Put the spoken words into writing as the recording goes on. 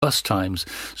bus times.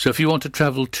 So if you want to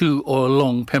travel to or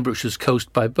along Pembrokeshire's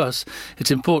coast by bus, it's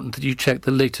important that you check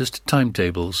the latest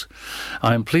timetables.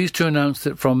 I am pleased to announce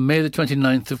that from May the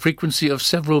 29th, the frequency of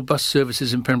several bus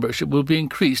services in Pembrokeshire will be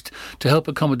increased to help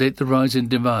accommodate the rise in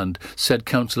demand, said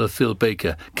Councillor Phil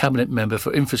Baker, Cabinet Member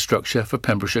for Infrastructure for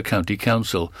Pembrokeshire County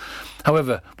Council.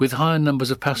 However, with higher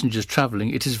numbers of passengers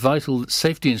travelling, it is vital that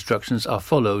safety instructions are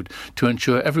followed to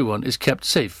ensure everyone is kept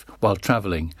safe while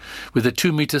travelling. With the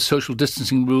 2-metre social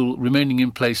distancing rule remaining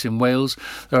in place in Wales,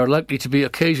 there are likely to be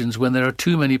occasions when there are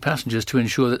too many passengers to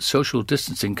ensure that social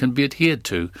distancing can be adhered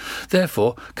to.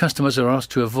 Therefore, customers are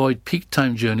asked to avoid peak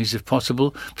time journeys if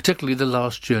possible, particularly the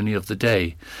last journey of the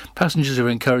day. Passengers are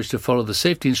encouraged to follow the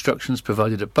safety instructions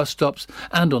provided at bus stops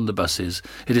and on the buses.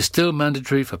 It is still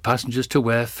mandatory for passengers to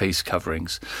wear face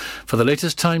coverings. For the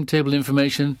latest timetable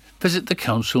information, visit the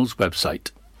Council's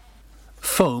website.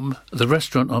 Foam, the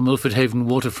restaurant on Milford Haven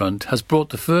waterfront, has brought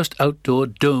the first outdoor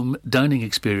dome dining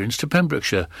experience to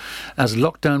Pembrokeshire. As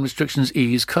lockdown restrictions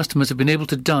ease, customers have been able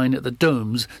to dine at the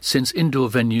domes since indoor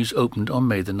venues opened on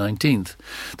May the 19th.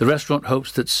 The restaurant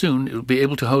hopes that soon it will be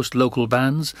able to host local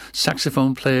bands,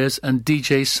 saxophone players and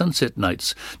DJ sunset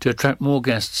nights to attract more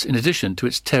guests in addition to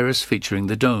its terrace featuring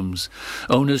the domes.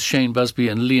 Owners Shane Busby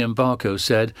and Liam Barco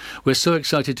said, "We're so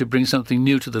excited to bring something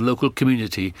new to the local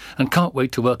community and can't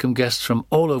wait to welcome guests from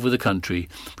all over the country.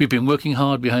 We've been working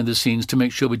hard behind the scenes to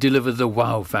make sure we deliver the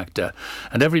wow factor,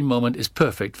 and every moment is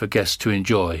perfect for guests to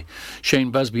enjoy." Shane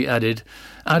Busby added,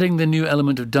 "Adding the new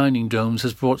element of dining domes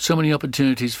has brought so many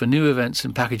opportunities for new events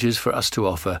and packages for us to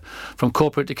offer. From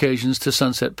corporate occasions to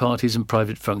sunset parties and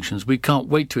private functions, we can't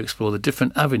wait to explore the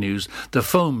different avenues the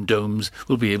foam domes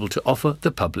will be able to offer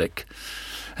the public."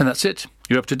 And that's it.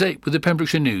 You're up to date with the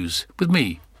Pembrokeshire News with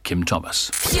me, Kim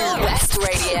Thomas. Pure West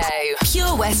Radio.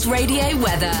 Pure West Radio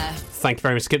weather. Thank you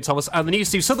very much, Kim Thomas, and the news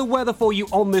team. So the weather for you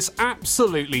on this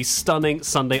absolutely stunning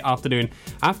Sunday afternoon.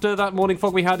 After that morning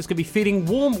fog we had, it's going to be feeling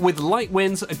warm with light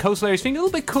winds, and coastal areas feeling a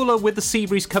little bit cooler with the sea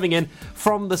breeze coming in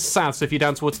from the south. So if you're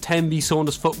down towards Tenby,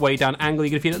 Saunders, Footway, down Angle,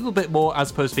 you're going to feel a little bit more as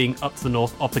opposed to being up to the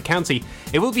north of the county.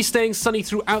 It will be staying sunny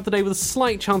throughout the day with a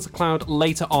slight chance of cloud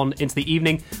later on into the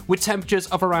evening, with temperatures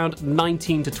of around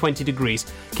 19 to 20 degrees.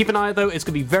 Keep an eye, though, it's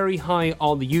going to be very high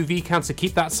on the UV count, so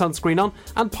keep that sunscreen on,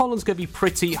 and pollen's going to be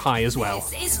pretty high as well.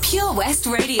 This is Pure West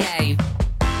Radio.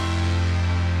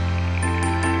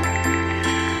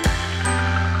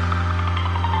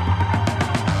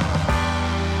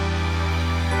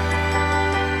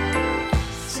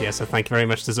 Yes, so thank you very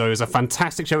much to Zoe. It was a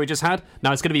fantastic show we just had.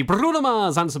 Now it's going to be Bruno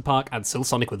Mars, Anderson Park, and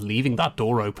Silsonic with Leaving That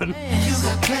Door Open. You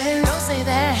got plans, don't say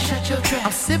that. Shut your trap.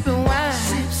 I'm sipping wine,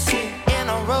 sip, in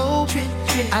a robe.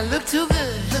 I look too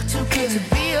good to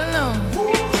be alone.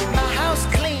 My house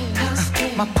clean,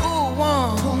 my pool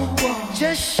warm.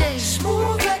 Just shake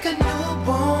smooth like a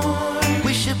newborn.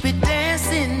 We should be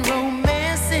dancing,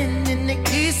 romancing in the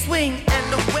east wing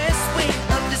and the west wing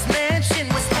of this mansion.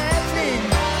 What's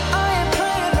happening? I ain't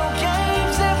playing no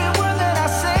games. Every word that I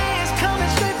say is coming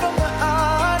straight from the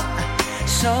heart.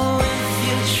 So if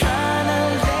you're trying to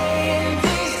lay in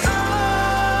these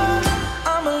arms,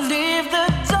 I'ma leave the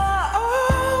door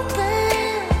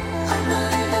open. I'ma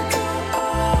leave the door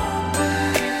open.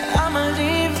 I'ma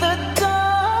leave the door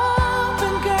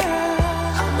open, girl.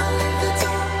 I'ma leave the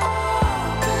door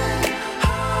open,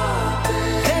 open.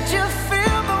 Let you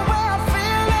feel the way I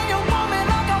feel, and you want me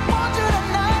like I want you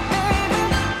tonight, baby.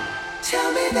 Tell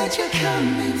me that you're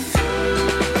coming through.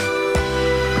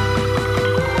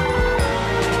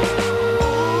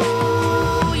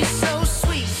 Ooh, you're so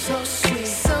sweet, so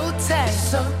tight,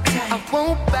 I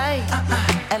won't bite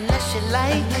unless you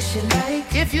like.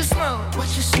 If you smoke, what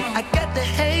you smoke? I got the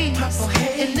haze.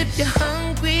 And if you're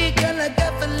hungry, girl, I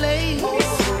got the lace.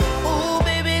 Ooh,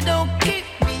 baby, don't keep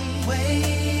me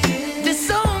waiting. There's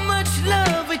so much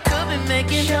love we could be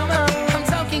making. I'm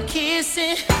talking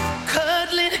kissing,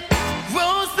 cuddling,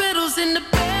 rose petals in the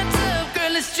bedroom.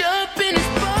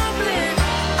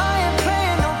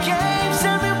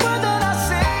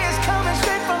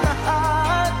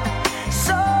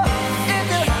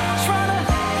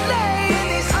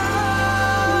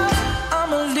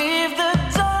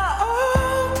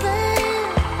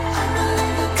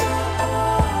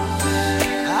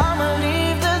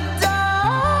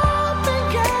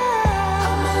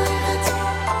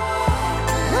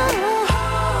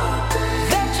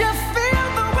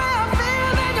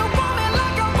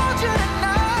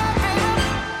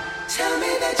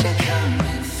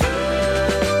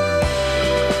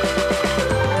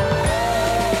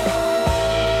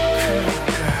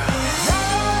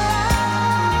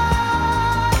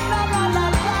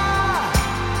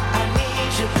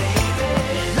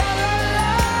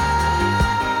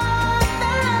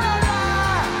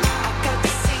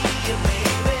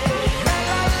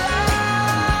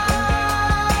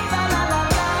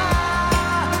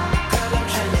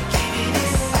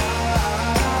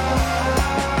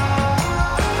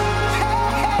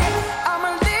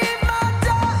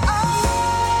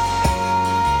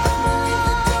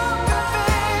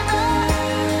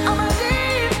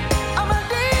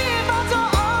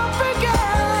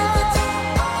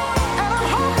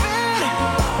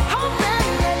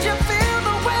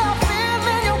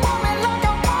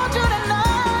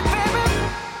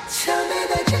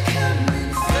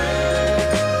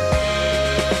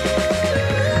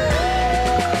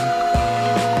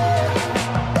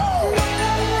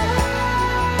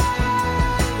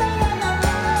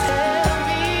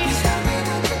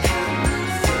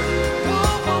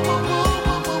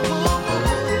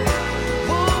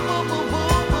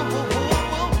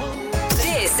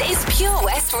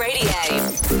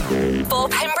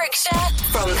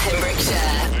 from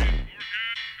Pembrokeshire.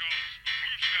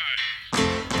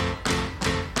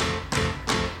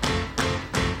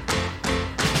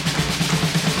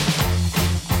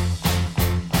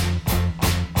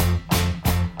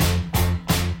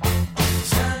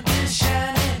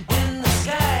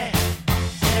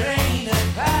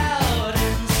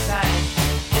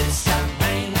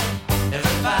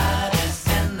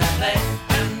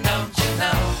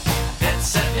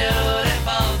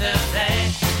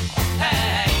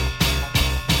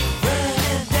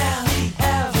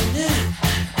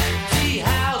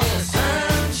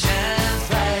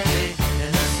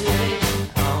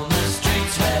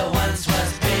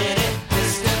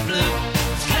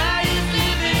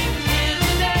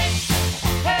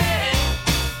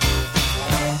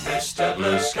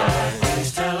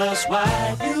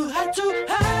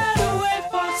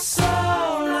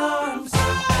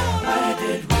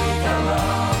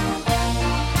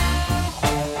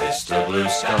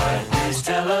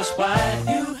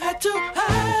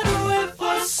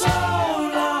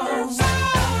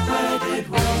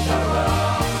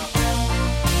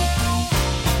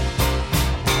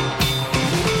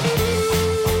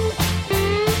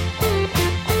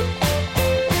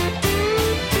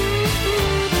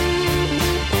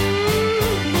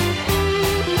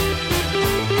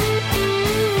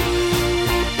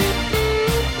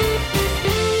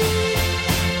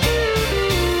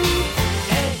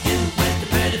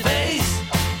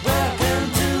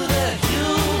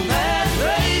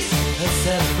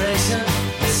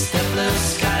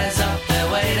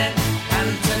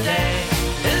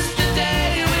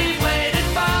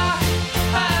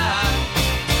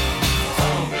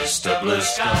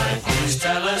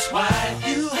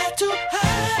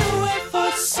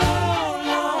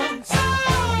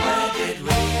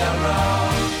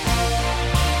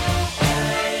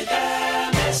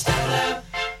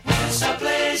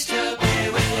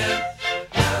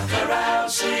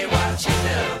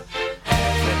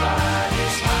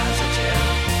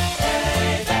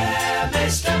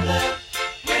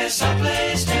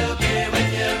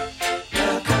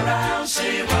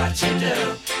 See what you do.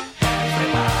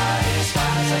 Everybody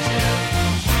smiles at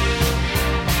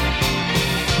you.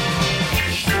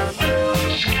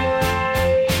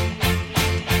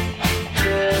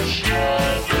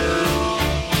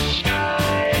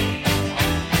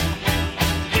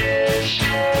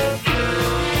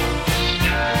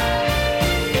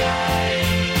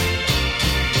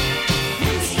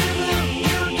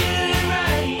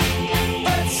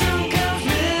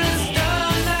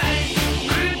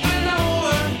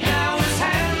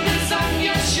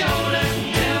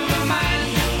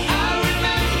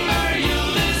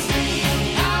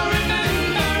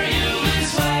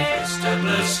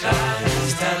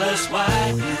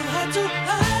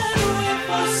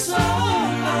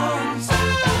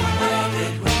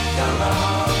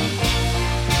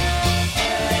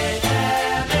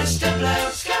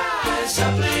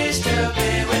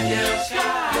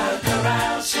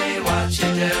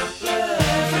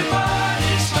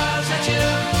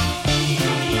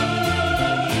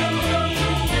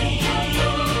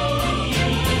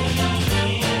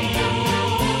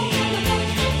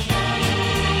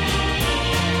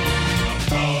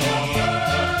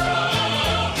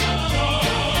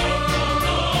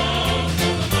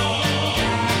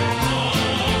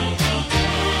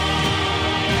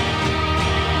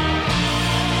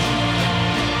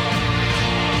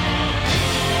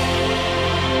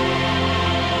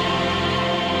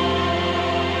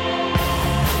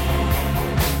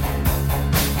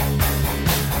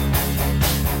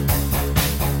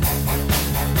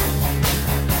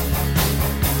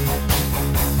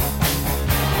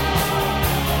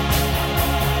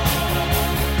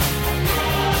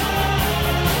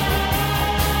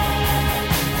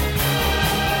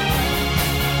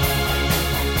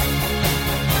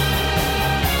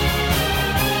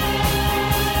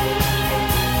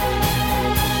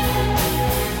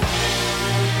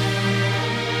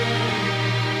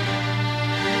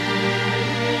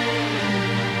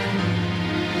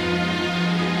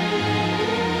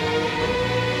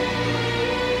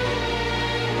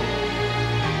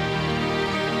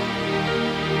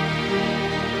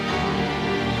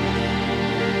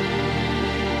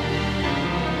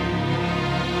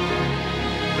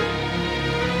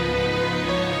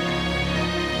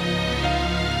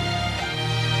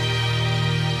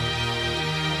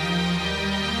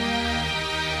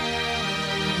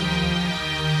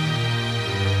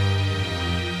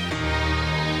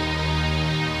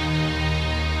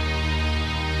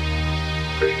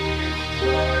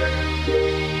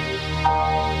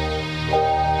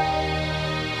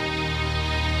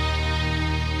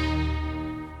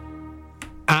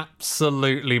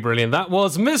 Absolutely brilliant. That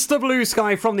was Mr. Blue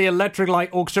Sky from the Electric Light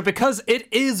Orchestra, because it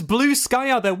is blue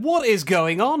sky out there. What is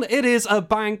going on? It is a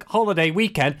bank holiday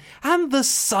weekend and the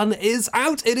sun is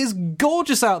out. It is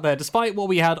gorgeous out there, despite what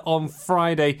we had on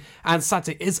Friday and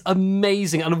Saturday. It's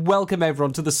amazing, and welcome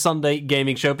everyone to the Sunday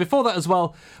Gaming Show. Before that as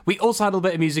well, we also had a little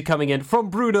bit of music coming in from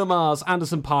Bruno Mars,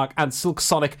 Anderson .Paak and Silk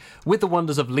Sonic with the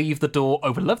wonders of Leave the Door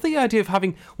Open. Love the idea of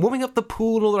warming up the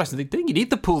pool and all the rest of it. I think you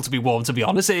need the pool to be warm, to be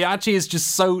honest. It actually is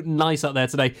just so nice out there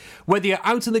today. Whether you're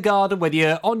out in the garden, whether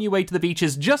you're on your way to the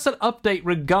beaches, just an update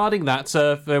regarding that.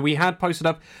 We had posted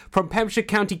up from Pembrokeshire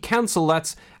County Council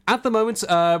that at the moment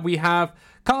we have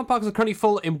car parks are currently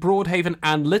full in Broadhaven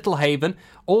and Littlehaven.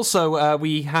 Also,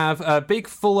 we have big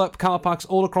full-up car parks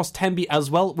all across Tenby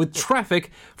as well, with traffic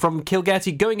from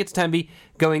Kilgetty going into Tenby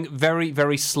going very,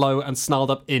 very slow and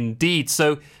snarled up indeed.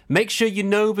 So make sure you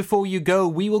know before you go.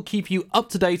 We will keep you up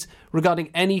to date regarding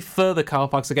any further car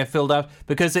parks that get filled out,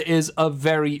 because it is a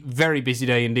very, very busy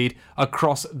day indeed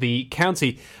across the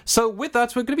county. So with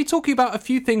that, we're going to be talking about a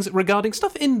few things regarding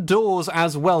stuff indoors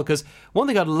as well, because one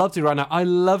thing I'd love to do right now, I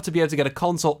love to be able to get a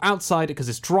console outside because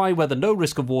it's dry weather, no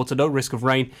risk of water, no risk of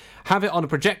rain. Have it on a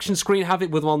projection screen, have it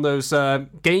with one of those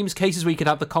games cases where you could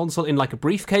have the console in like a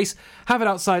briefcase. Have it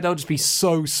outside. That'll just be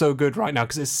so good right now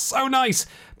because it's so nice.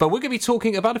 But we're going to be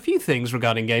talking about a few things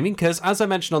regarding gaming, because as I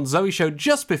mentioned on Zoe's show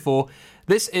just before,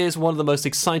 this is one of the most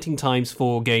exciting times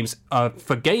for games,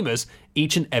 for gamers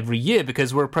each and every year,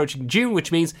 because we're approaching June,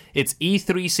 which means it's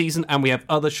E3 season, and we have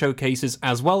other showcases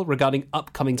as well regarding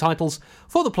upcoming titles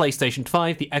for the PlayStation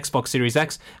 5, the Xbox Series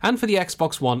X, and for the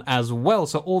Xbox One as well.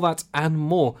 So all that and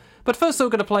more. But first, we're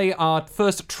going to play our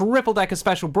first triple-decker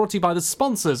special brought to you by the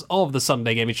sponsors of the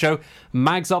Sunday Gaming Show,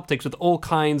 Mags Optics, with all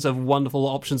kinds of wonderful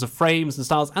options of frames and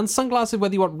styles and sunglasses,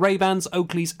 whether you want Ray-Bans,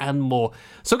 Oakleys, and more.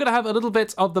 So we're going to have a little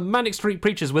bit of the Manic Street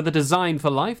Preachers with a design for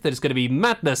life. That is going to be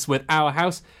Madness with Our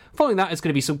House. Following that, it's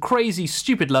going to be some crazy,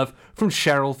 stupid love from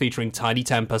Cheryl featuring Tiny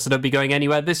Temper. So don't be going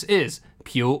anywhere. This is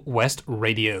Pure West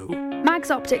Radio. Mags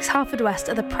Optics Haverfordwest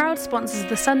are the proud sponsors of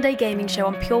the Sunday Gaming Show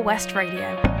on Pure West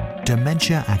Radio.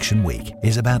 Dementia Action Week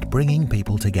is about bringing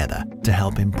people together to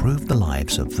help improve the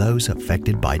lives of those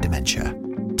affected by dementia.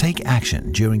 Take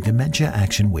action during Dementia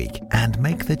Action Week and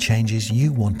make the changes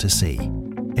you want to see.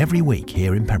 Every week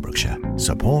here in Pembrokeshire,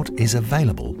 support is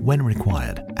available when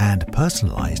required and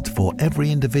personalised for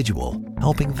every individual,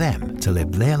 helping them to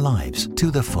live their lives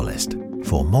to the fullest.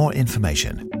 For more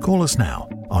information, call us now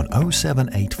on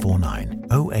 07849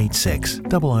 086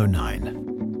 009.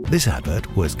 This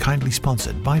advert was kindly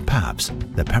sponsored by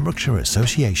PAVS, the Pembrokeshire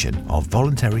Association of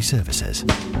Voluntary Services.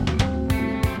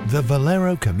 The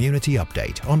Valero Community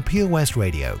Update on Pure West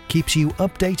Radio keeps you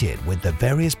updated with the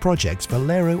various projects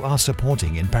Valero are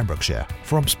supporting in Pembrokeshire,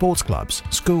 from sports clubs,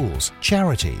 schools,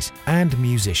 charities and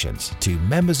musicians to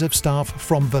members of staff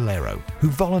from Valero who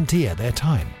volunteer their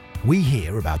time. We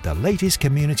hear about the latest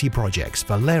community projects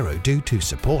Valero do to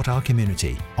support our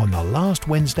community on the last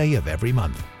Wednesday of every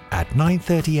month at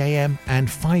 9:30 a.m. and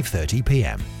 5:30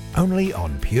 p.m. only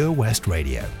on Pure West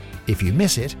Radio. If you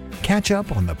miss it, catch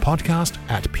up on the podcast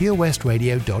at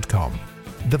purewestradio.com.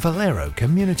 The Valero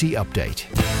Community Update.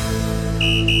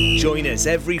 Join us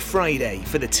every Friday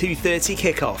for the 2:30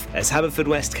 kickoff as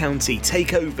Haverfordwest County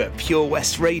take over Pure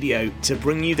West Radio to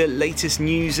bring you the latest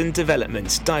news and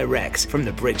developments direct from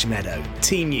the Bridge Meadow.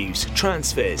 Team news,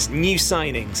 transfers, new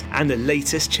signings and the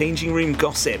latest changing room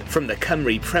gossip from the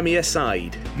Cymru Premier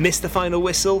side. Miss the final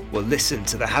whistle? Well, listen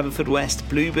to the Haverfordwest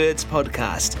Bluebirds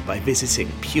podcast by visiting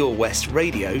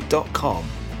purewestradio.com.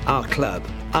 Our club,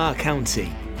 our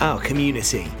county, our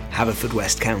community.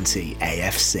 Haverfordwest County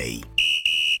AFC.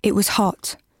 It was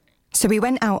hot, so we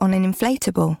went out on an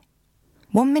inflatable.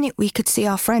 1 minute we could see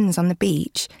our friends on the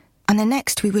beach, and the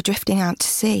next we were drifting out to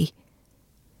sea.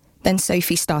 Then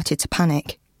Sophie started to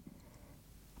panic.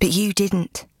 But you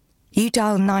didn't. You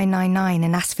dialed 999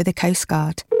 and asked for the Coast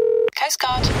Guard. Coast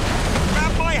Guard.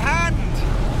 Grab my hand!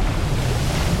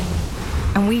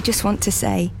 And we just want to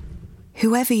say,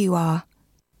 whoever you are,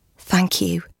 thank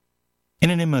you. In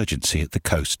an emergency at the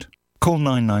coast, call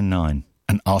 999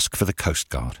 and ask for the Coast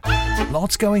Guard.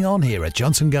 Lots going on here at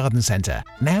Johnson Garden Centre.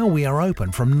 Now we are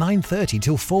open from 9:30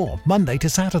 till 4, Monday to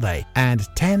Saturday, and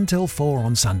 10 till 4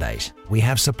 on Sundays. We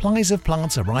have supplies of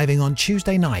plants arriving on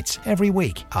Tuesday nights every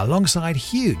week, alongside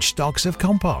huge stocks of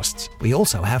composts. We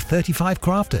also have 35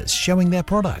 crafters showing their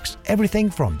products, everything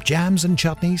from jams and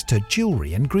chutneys to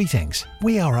jewellery and greetings.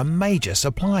 We are a major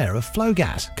supplier of flow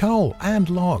gas, coal and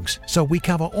logs, so we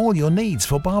cover all your needs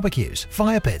for barbecues,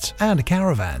 fire pits and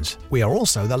caravans. We are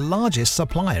also the largest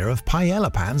supplier of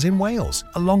paella pans in Wales,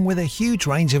 along with a huge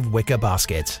range of wicker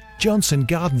baskets. Johnson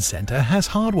Garden Centre has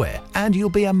hardware, and you'll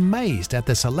be amazed at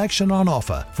the selection on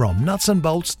offer, from nuts and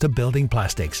bolts to building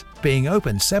plastics. Being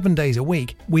open 7 days a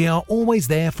week, we are always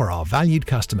there for our valued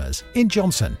customers. In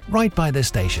Johnson, right by the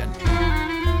station.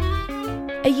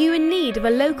 Are you in need of a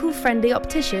local friendly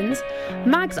opticians?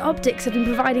 Mags Optics have been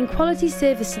providing quality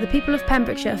service to the people of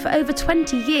Pembrokeshire for over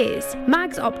 20 years.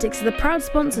 Mags Optics are the proud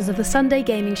sponsors of the Sunday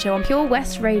Gaming Show on Pure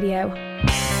West Radio.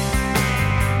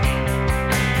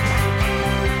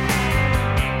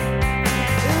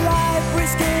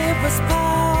 Libraries give us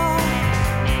power.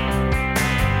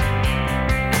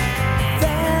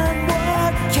 Then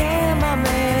what came and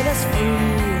made us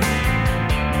free?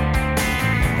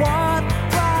 What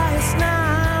price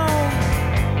now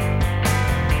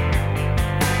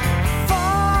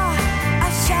for a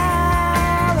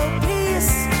shallow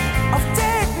piece of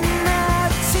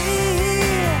dignity?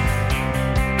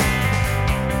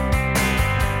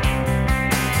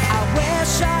 I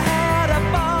wish I had a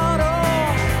bottle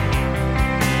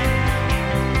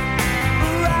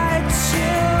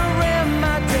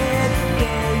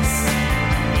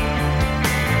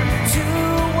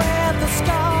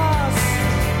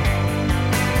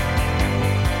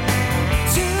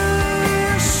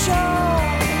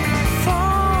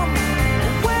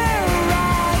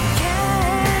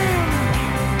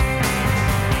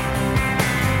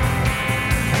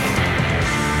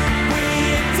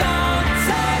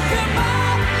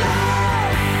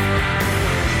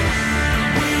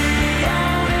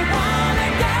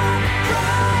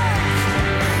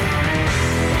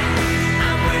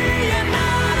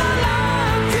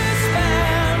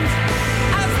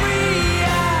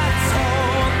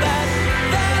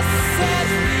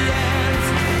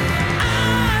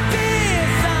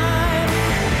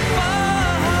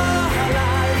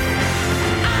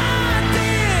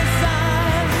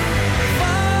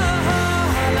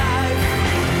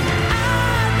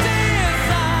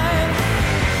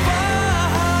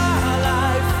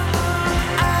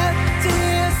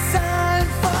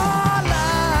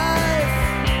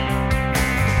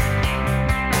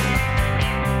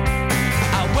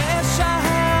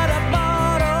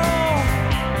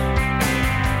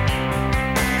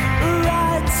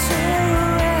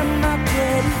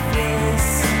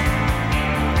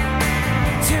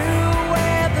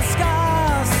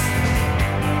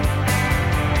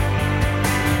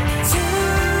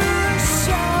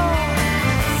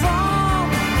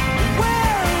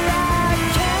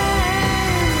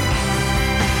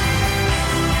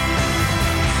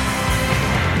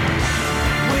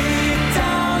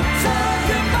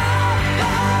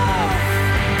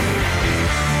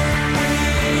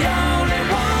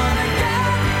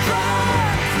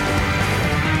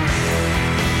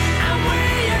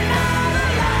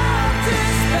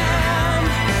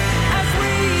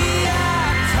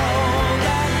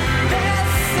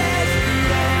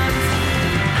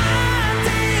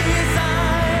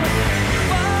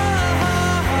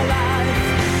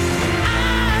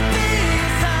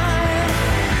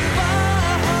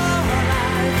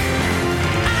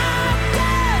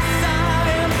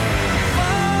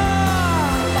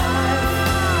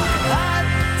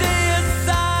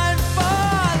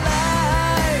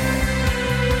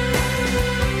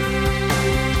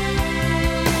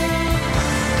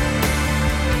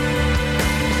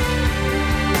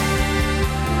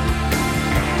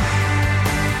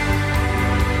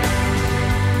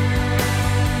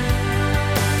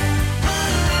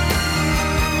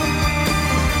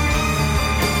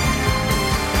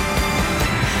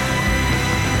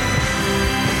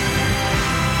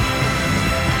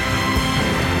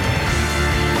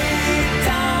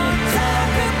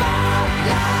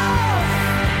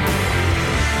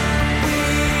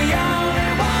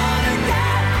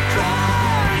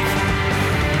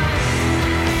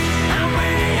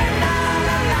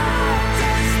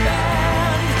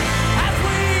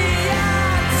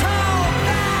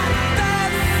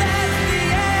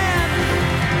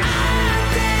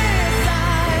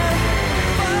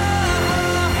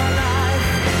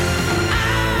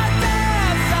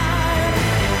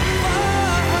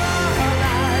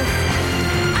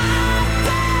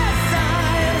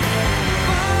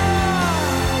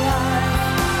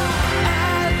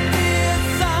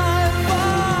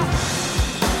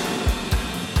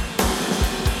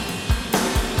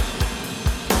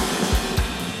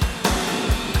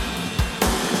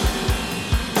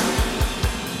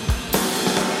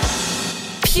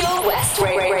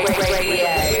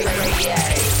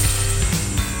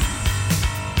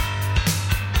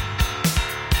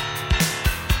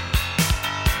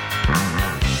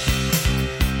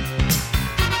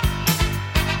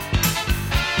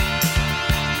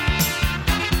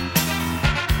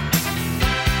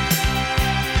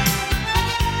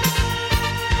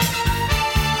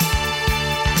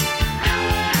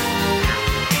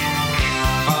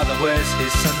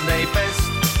is Sunday best.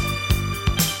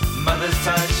 Mother's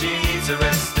tired, she needs a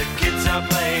rest. The kids are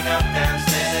playing up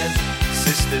downstairs.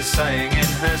 Sister's sighing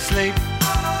in her sleep.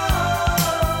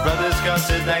 Brother's got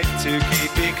a date to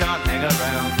keep, he can't hang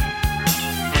around.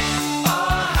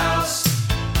 Our house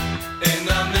in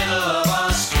the middle of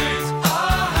our street.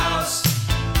 Our house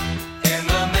in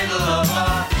the middle of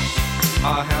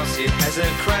our house, it has a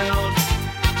crowd.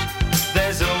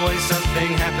 There's always something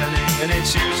happening and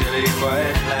it's usually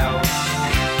quite loud.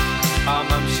 Our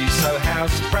mum, she's so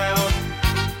house proud.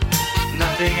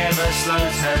 Nothing ever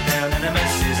slows her down and a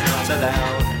mess is not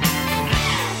allowed.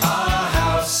 Our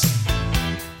house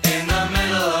in the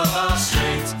middle of our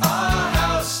street. Our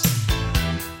house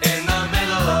in the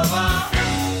middle of our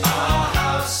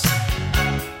house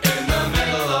in the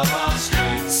middle of our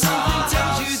street. Something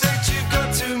tells you that you've got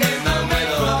to move in the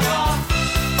middle of our.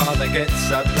 Father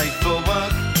gets up late for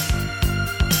work.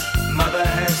 Mother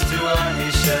has to iron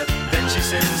his shirt. Then she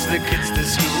sends the kids to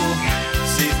school.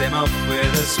 Sees them off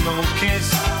with a small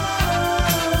kiss.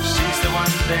 She's the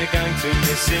one they're going to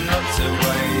miss in lots of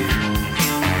ways.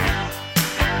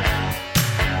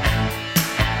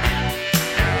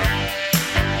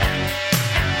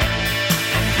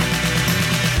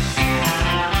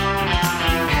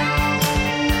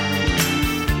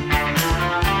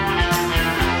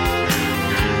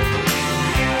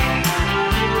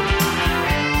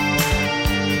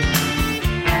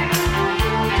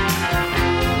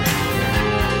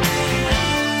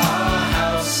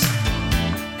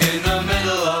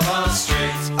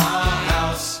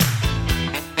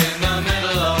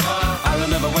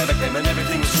 And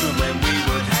everything was true when we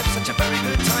would have such a very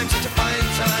good time, such a fine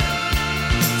time,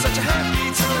 such a happy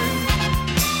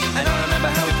time. And I remember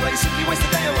how we'd play, simply waste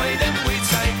the day away. Then we'd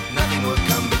say nothing would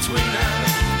come between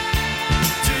us,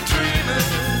 two dreamers.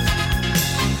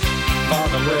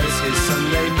 Father wears his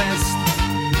Sunday best.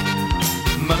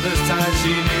 Mother's tired,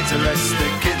 she needs a rest. The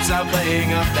kids are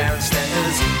playing up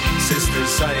downstairs. Sister's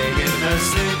sighing in her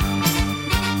sleep.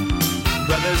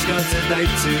 Brother's got a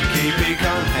date to keep, he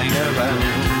can't hang around.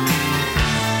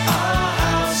 Our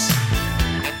house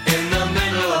in the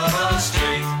middle of our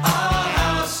street. Our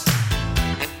house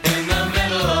in the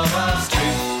middle of our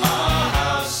street. Our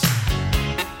house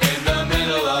in the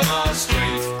middle of our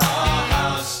street. Our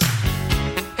house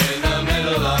in the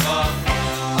middle of our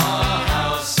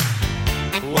house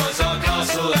was our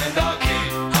castle and our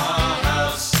keep. Our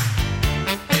house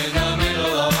in the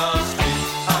middle of our street.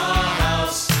 Our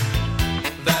house,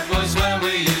 that was where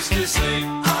we used to sleep.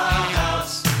 Our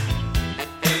house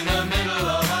in the middle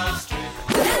of our street.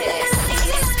 This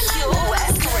is Pure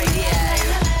West Radio.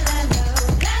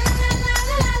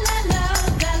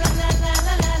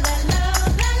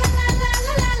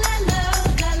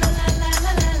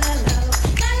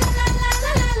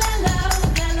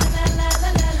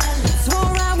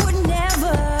 Swore I would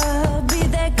never be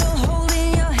that girl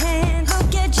holding your hand.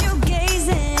 Look at you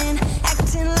gazing,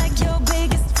 acting like your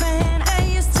biggest fan. I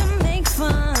used to make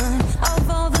fun of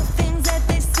all the things that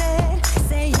they said,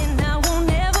 saying I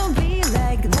won't ever be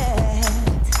like that.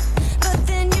 But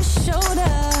then you showed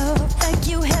up like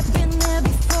you had been there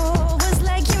before. Was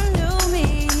like you knew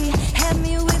me, had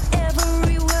me with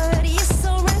every word. You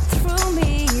saw right through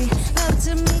me, loved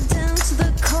me down to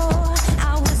the core.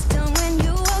 I was done when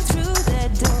you walked through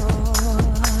that door.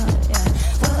 Yeah.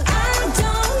 Well, I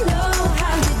don't know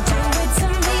how you do it to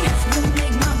me. You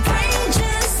make my brain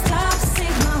just stop,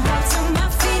 sink my heart to my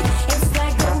feet. It's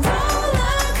like a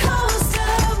roller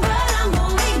coaster, but I'm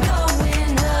only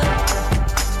going up.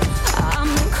 I'm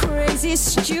in crazy,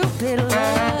 stupid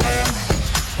love.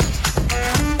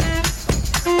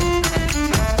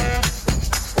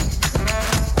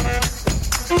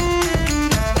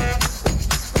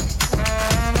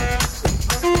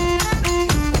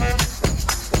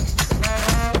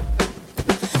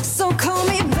 So call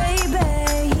me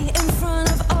baby in front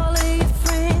of all of your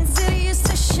friends. It used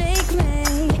to shake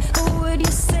me, but would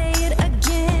you say it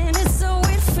again? It's a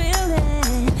weird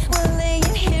feeling. We're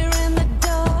laying here in the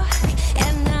dark,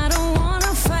 and I don't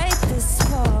wanna fight this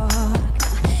part.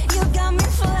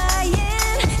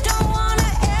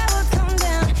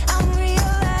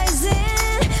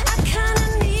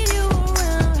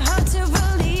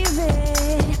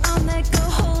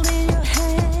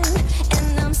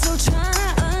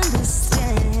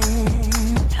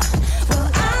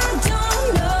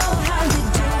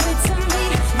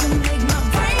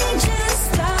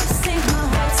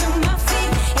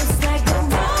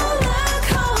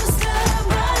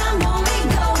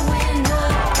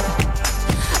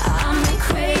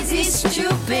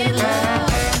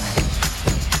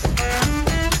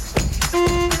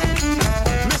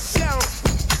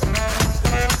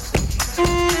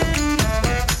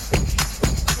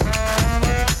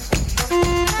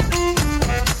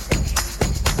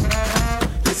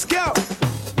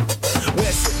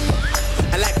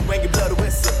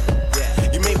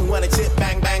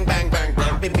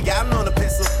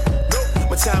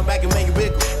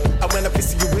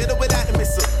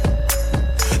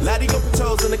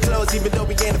 yours, even though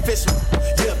we ain't official.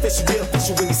 You're official, real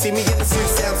official. When you see me in the suit,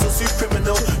 sound so suit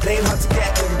criminal. Playing hard to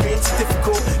get, and being too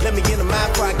difficult. Let me in the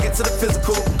mind before I get to the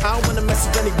physical. I don't wanna mess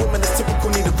with any woman that's typical,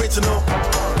 need original.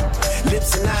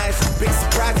 Lips and eyes, big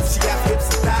surprise if she got hips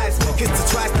and thighs. Kissed her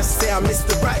twice, now she say I missed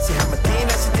the right. She had my D,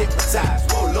 now she hypnotized.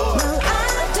 Oh Lord. Well,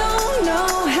 I don't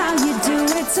know how you do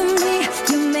it to me.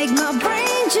 You make my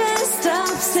brain just stop,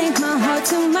 sink my heart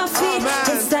to my feet.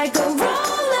 It's like a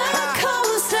roller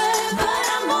coaster, but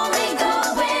I'm only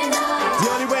going up. The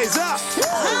only way's up.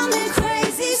 I'm in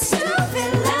crazy,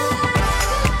 stupid love.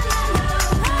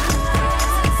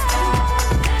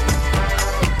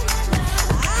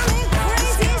 I'm in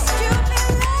crazy,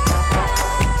 stupid love.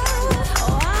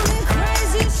 Oh, I'm in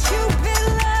crazy, stupid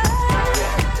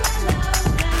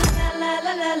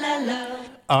love.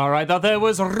 All right, now there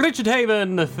was Richard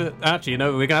Haven. Actually, you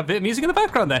know, we're going to have a bit of music in the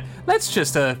background there. Let's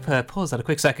just pause that a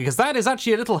quick second, because that is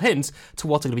actually a little hint to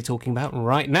what I'm going to be talking about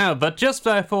right now. But just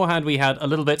beforehand, we had a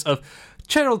little bit of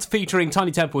Gerald featuring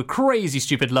Tiny Temple with Crazy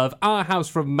Stupid Love, Our House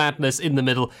from Madness in the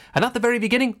middle, and at the very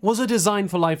beginning was A Design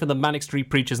for Life and the Manic Street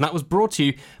Preachers, and that was brought to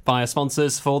you by our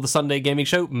sponsors for the Sunday gaming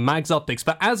show, Mags Optics.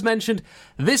 But as mentioned,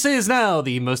 this is now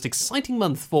the most exciting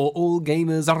month for all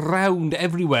gamers around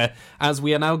everywhere, as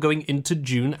we are now going into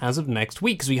June as of next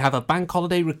week, because we have a Bank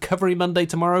Holiday Recovery Monday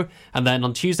tomorrow, and then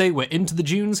on Tuesday we're into the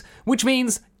Junes, which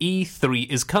means E3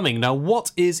 is coming. Now,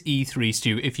 what is E3,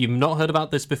 Stu? If you've not heard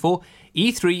about this before,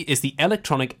 E3 is the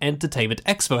Electronic Entertainment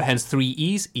Expo, hence 3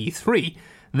 E's, E3.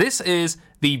 This is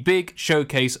the big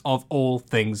showcase of all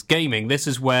things gaming. This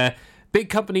is where big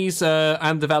companies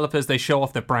and developers, they show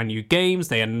off their brand new games,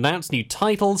 they announce new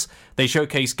titles, they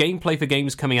showcase gameplay for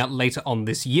games coming out later on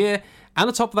this year, and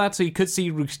on top of that, so you could see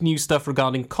new stuff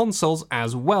regarding consoles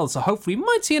as well. So hopefully you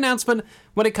might see an announcement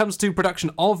when it comes to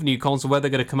production of new console, whether they're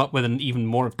going to come up with an even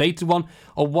more updated one,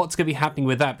 or what's going to be happening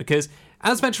with that, because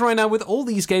as mentioned right now, with all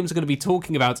these games we're going to be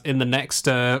talking about in the next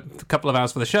couple of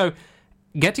hours for the show,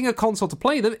 getting a console to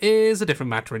play them is a different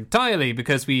matter entirely,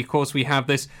 because we have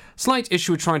this slight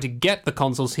issue with trying to get the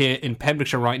consoles here in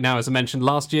Pembrokeshire right now. As I mentioned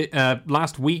last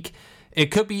week, it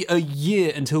could be a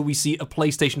year until we see a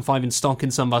PlayStation 5 in stock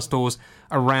in some of our stores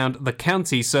around the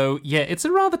county. So yeah, it's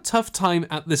a rather tough time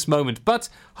at this moment, but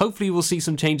hopefully we'll see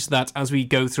some change to that as we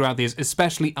go throughout the years,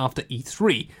 especially after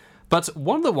E3. But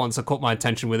one of the ones that caught my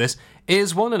attention with this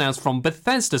is one announced from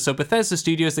Bethesda. So Bethesda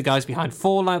Studios, the guys behind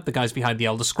Fallout, the guys behind The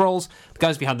Elder Scrolls, the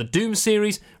guys behind the Doom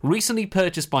series, recently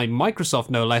purchased by Microsoft,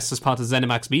 no less, as part of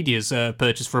ZeniMax Media's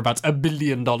purchase for about $1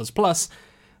 billion plus.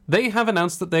 They have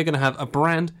announced that they're going to have a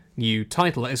brand new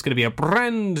title. It's going to be a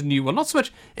brand new, well, not so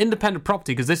much independent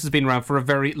property, because this has been around for a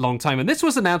very long time, and this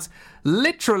was announced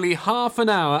literally half an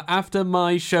hour after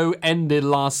my show ended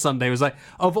last Sunday. It was like,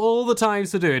 of all the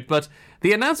times to do it, but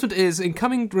the announcement is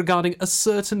incoming regarding a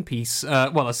certain piece,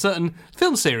 a certain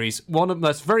film series, one of them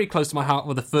that's very close to my heart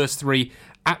with the first three.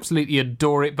 Absolutely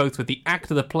adore it, both with the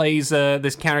actor that plays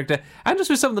this character and just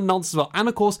with some of the nonsense as well. And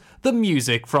of course, the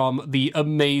music from the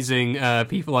amazing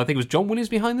people. I think it was John Williams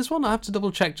behind this one. I have to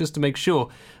double check just to make sure.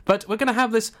 But we're going to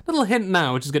have this little hint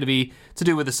now, which is going to be to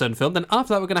do with a certain film. Then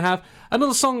after that, we're going to have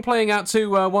another song playing out to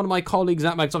one of my colleagues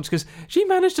at Mags Optics, because she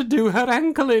managed to do her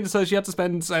ankle in, so she had to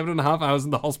spend 7.5 hours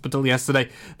in the hospital yesterday.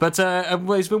 But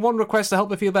there's been one request to help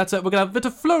her feel better. We're going to have a bit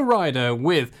of Flow Rider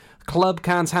with Club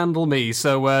Can't Handle Me.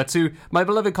 So to my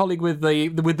beloved colleague with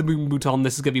the moon boot on,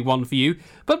 this is going to be one for you.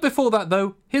 But before that,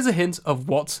 though, here's a hint of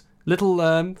what little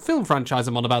film franchise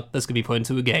I'm on about that's going to be put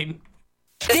into a game.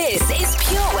 This is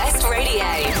Pure West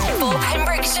Radio for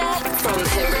Pembrokeshire, from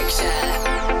Pembrokeshire.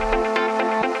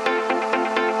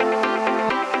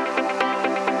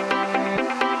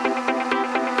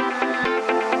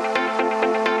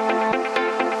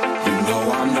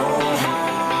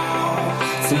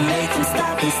 To make them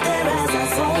stop and stare as I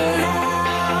zone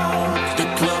out. The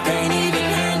club can't even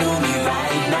handle me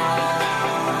right now.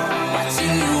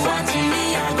 Watching me,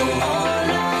 I go all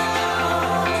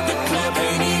out. The club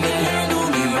can't even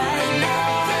handle me right now.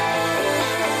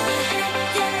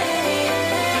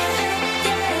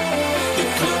 The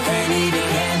club can't even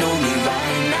handle me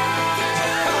right now.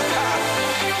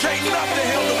 Can't nothing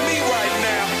handle me right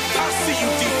now. I see you,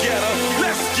 D-Getter.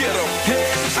 Let's get 'em. Hey,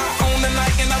 I own the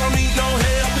night and I don't need no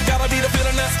help. Gotta be the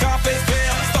feeling that Scarface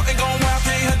feel. Starting going wild,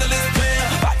 can't handle this pill.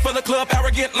 Back for the club,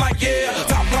 arrogant like yeah.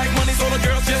 Top like money, so the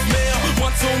girls just mail.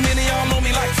 One too many, y'all know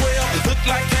me like 12. Look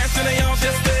like cash and they all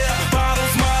just there.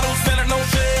 Bottles, models, better no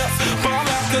shares. Fall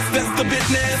out, cause that's the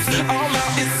business. All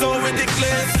out is so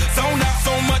ridiculous. Zone out,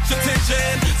 so much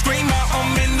attention. Scream out,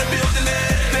 I'm in the building.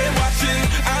 They're watching,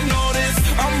 I know this.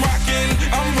 I'm rocking,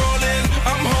 I'm rolling,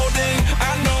 I'm holding.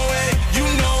 I know it, you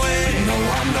know it. You know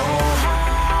I know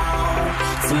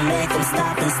how to make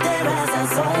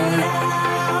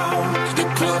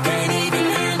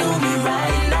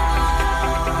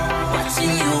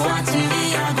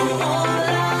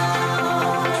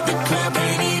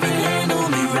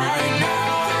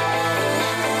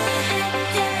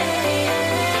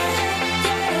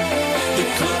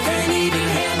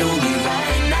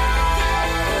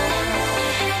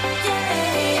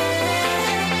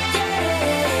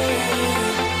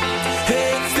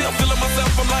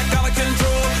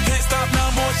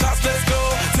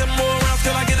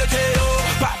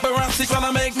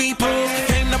tryna make me pose.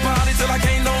 Came to party till I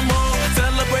can't no more.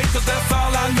 Celebrate cause that's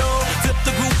all I know. Tip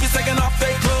the groupies taking off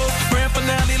their clothes. Grand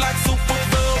finale like Super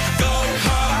Bowl. Go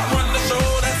hard, I run the show.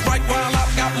 That's right, while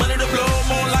I've got money to blow.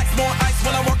 More lights, more ice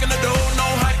when I walk in the door. No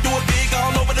hype, do it big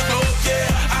all over the globe.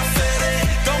 Yeah, I said it,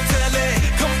 go tell it,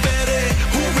 confetti.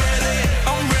 Who ready?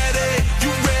 I'm ready,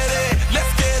 you ready?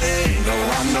 Let's get it. You know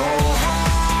I know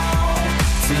how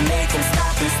to make them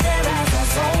stop and stare as I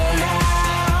zone out.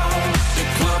 The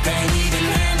club can't even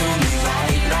handle me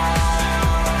right now.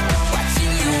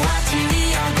 Watching me,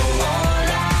 I go all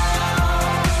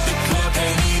out. The club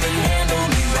can't even handle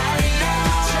me right now.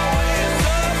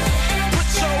 Put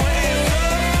your hands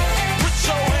up, put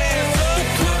your hands up. The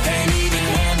club can't even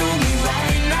handle me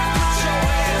right now. Put your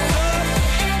hands up,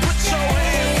 put your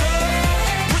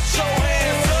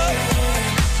hands up.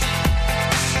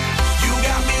 You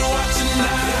got me watching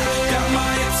now, got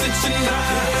my attention now.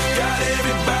 Got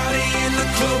everybody in the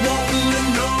club wanting to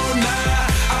know now.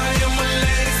 I am a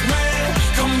ladies man,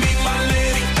 come be my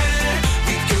lady man.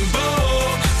 We can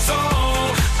both so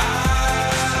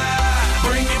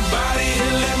bring your body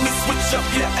and let me switch up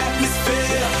your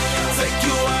atmosphere. Take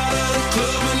you out of the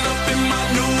club and up in my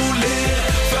new lid.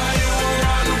 Fly you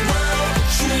around the world, what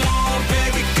you want,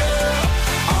 baby girl?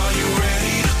 Are you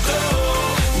ready to go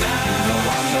now? You know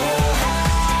I know how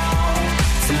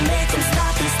to make them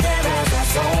stop and stare as I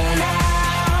zone out.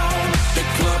 The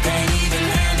club can't even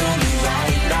handle me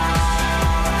right now.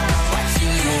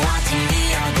 Watching me,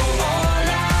 I go all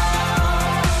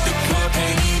out. The club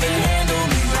can't even handle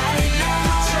me right now.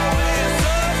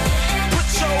 Put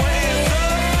your hands up,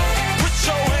 put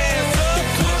your hands up. The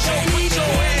club can't even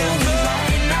handle me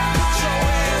right now.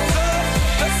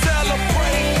 Let's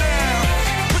celebrate now.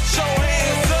 Put your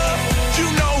hands up. You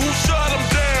know who shut them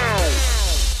down.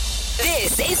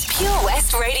 This is Pure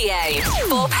West Radio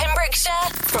for Pembrokeshire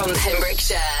from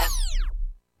Pembrokeshire.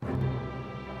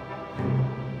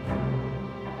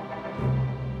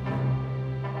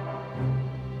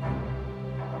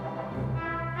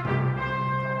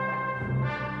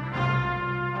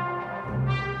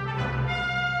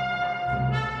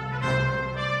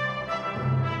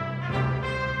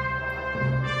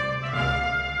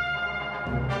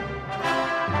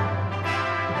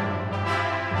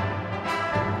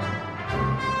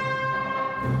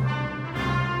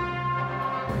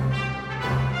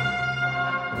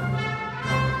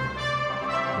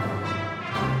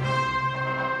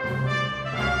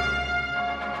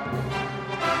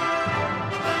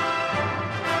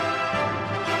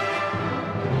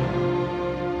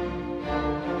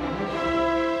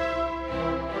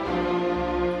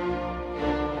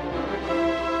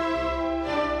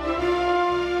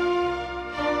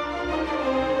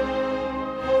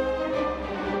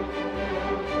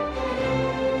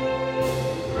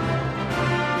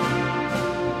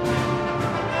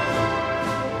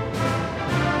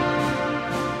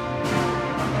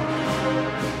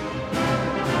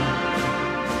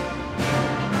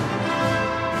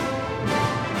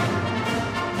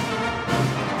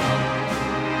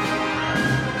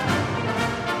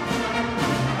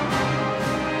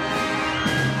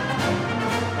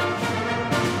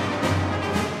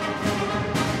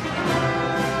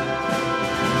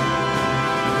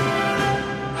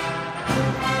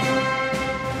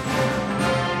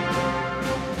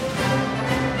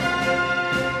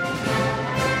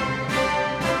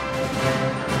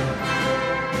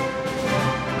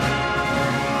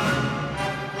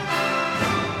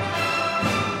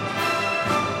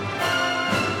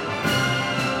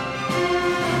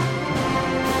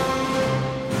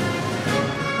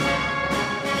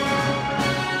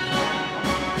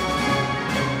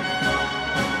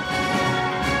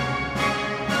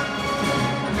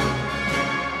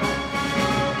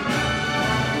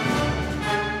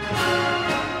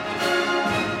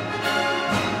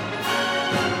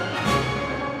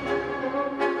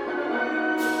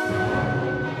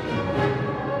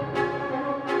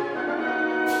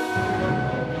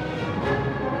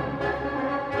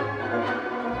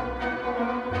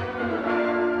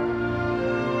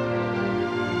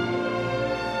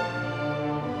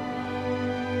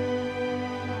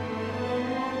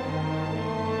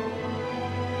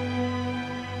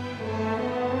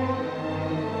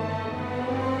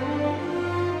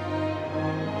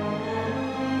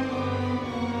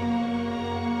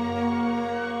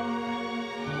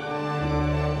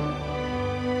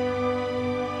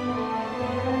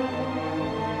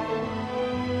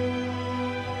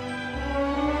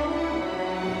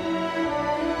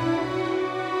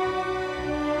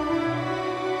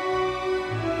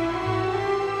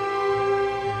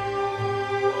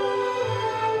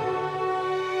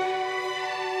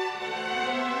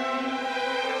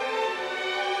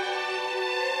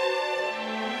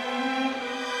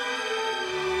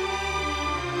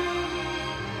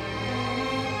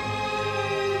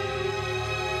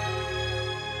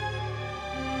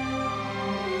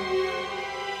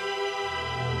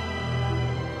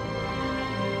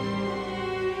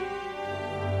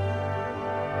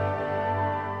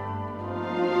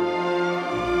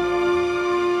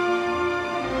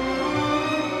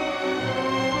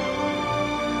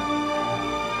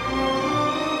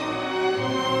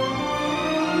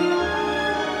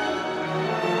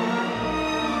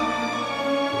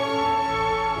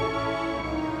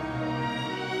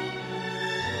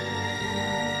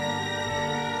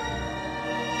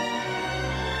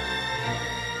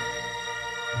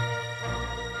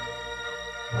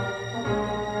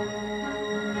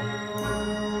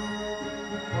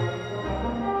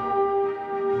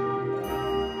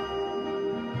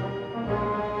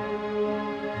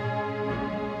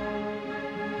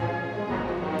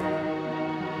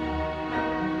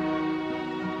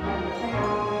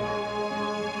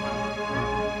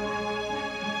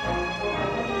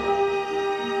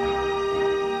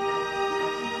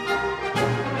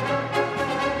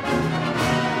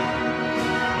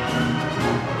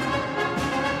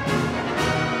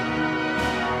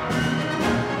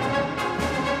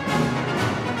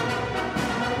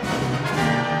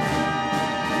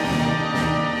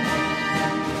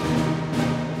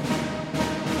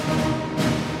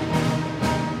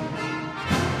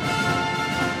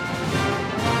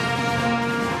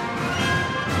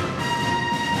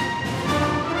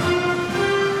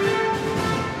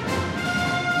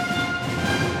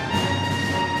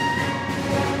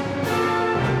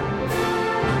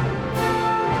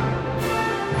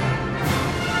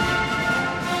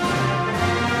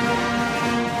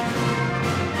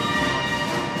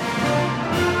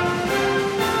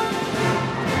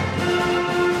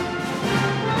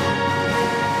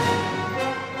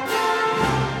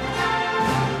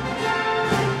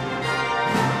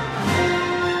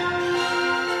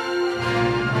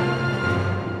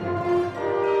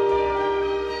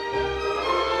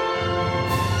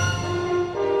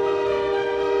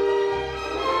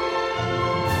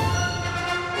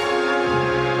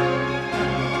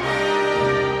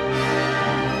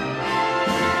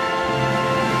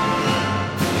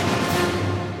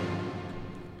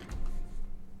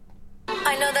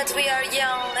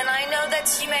 young, and I know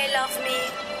that you may love me,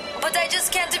 but I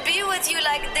just can't be with you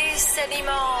like this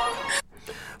anymore.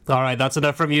 All right, that's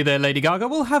enough from you there, Lady Gaga.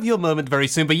 We'll have your moment very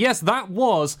soon. But yes, that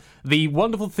was the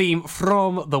wonderful theme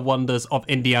from The Wonders of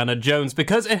Indiana Jones,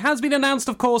 because it has been announced,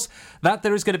 of course, that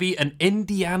there is going to be an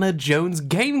Indiana Jones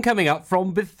game coming up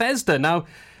from Bethesda. Now,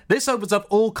 this opens up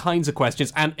all kinds of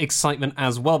questions and excitement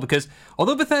as well, because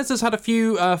although Bethesda's had a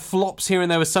few flops here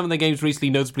and there with some of their games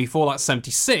recently, notably Fallout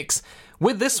 76,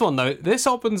 with this one, though, this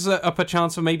opens up a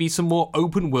chance for maybe some more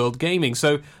open-world gaming.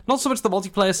 So, not so much the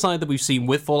multiplayer side that we've seen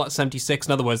with Fallout 76.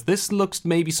 In other words, this looks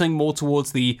maybe something more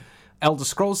towards the Elder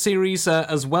Scrolls series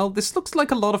as well. This looks like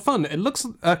a lot of fun. It looks,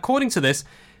 according to this,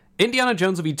 Indiana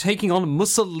Jones will be taking on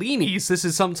Mussolini's. This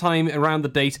is sometime around the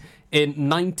date in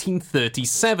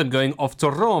 1937, going off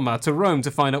to Rome to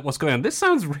find out what's going on. This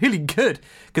sounds really good,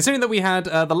 considering that we had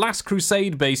the Last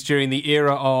Crusade based during the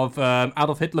era of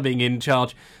Adolf Hitler being in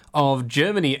charge of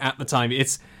Germany at the time. I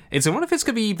wonder if it's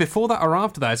going to be before that or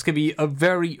after that. It's going to be a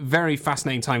very, very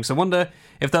fascinating time. So I wonder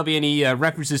if there'll be any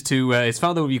references to his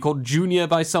father will be called Junior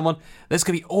by someone. There's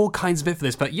going to be all kinds of it for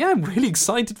this. But yeah, I'm really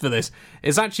excited for this.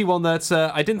 It's actually one that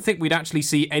I didn't think we'd actually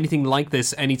see anything like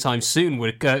this anytime soon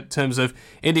in terms of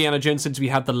Indiana Jones, since we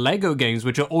had the Lego games,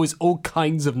 which are always all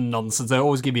kinds of nonsense. They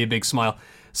always give me a big smile.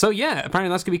 So yeah, apparently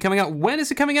that's going to be coming out. When is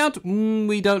it coming out?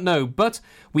 We don't know. But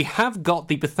we have got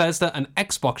the Bethesda and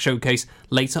Xbox showcase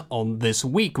later on this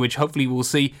week, which hopefully we'll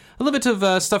see a little bit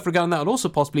of stuff regarding that, and also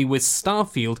possibly with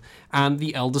Starfield and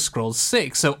the Elder Scrolls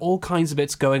 6. So all kinds of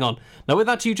bits going on. Now with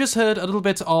that, you just heard a little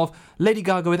bit of Lady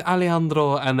Gaga with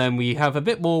Alejandro, and then we have a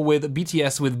bit more with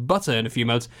BTS with Butter in a few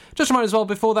moments. Just a reminder as well,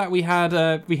 before that we had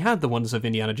The Wonders of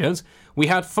Indiana Jones. We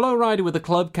had Flow Rider with The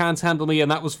Club Can't Handle Me, and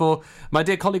that was for my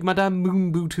dear colleague Madame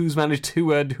Moonboot, who's managed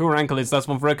to do her ankle. That's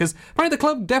one for her, because apparently the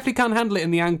club definitely can't handle it,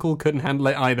 and the ankle couldn't handle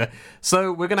it either.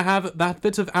 So we're going to have that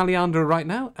bit of Alejandro right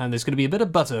now, and there's going to be a bit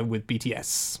of Butter with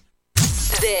BTS.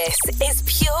 This is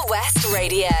Pure West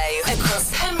Radio.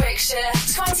 Across Pembrokeshire,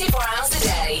 24 hours a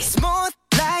day. Smooth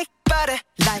like butter,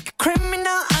 like a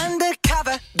criminal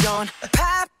undercover. Don't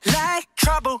pop like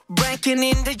trouble, breaking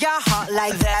into your heart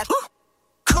like that.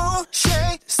 Cool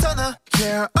shade stunner,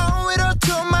 yeah, owe it all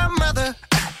to my mother.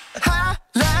 Hot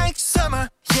like summer,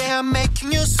 yeah, I'm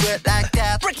making you sweat like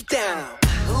that. Break it down.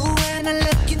 Ooh, when I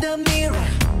look in the mirror,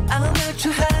 I'm not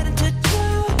too hard to do.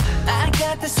 I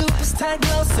got the superstar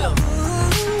glow, so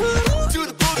ooh, do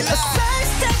the boogie. A side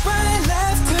step right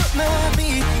left to my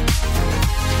beat.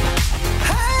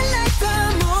 I like the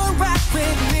moon rock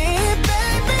with me,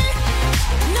 baby.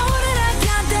 Know that I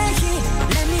got that heat.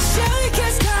 Let me show you,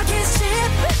 'cause talk is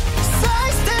cheap.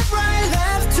 Side step right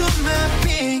left to my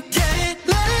beat. Get it,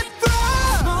 let it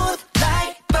roll. Smooth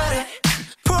like butter,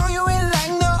 pour you in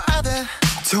like no other.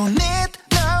 Don't need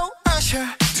no usher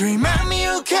to remind me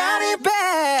you got it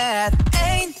bad.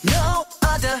 Ain't no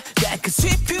other that could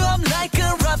sweep you up like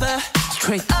a rubber.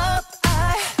 Straight up,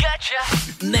 I gotcha,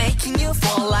 making you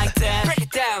fall like that. Break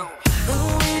it down.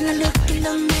 Ooh, when I look in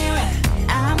the mirror,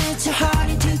 I'm at your heart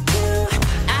into two.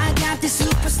 I got the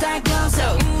superstar glow,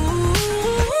 so ooh,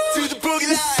 do the boogie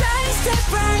line. Side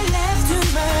step right left to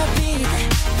my beat.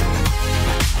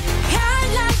 I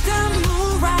like the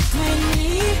moon rock with me,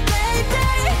 baby.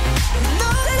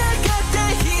 Know that I got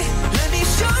that heat. Let me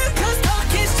show you, 'cause talk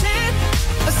is cheap.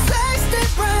 A side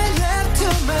step right left to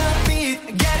my beat.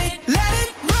 Get it, let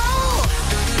it roll.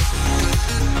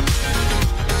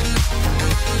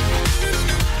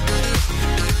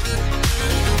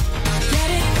 Get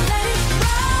it, let it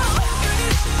roll.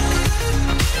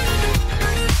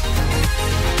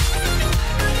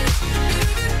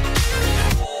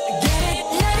 Get it,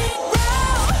 let it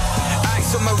roll.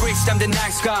 Ice on my wrist, I'm the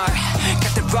nice guy.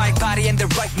 Got the right body and the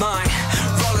right mind.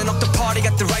 Rolling up the party,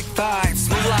 got the right vibes.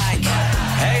 Move like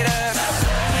haters.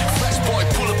 Fresh boy,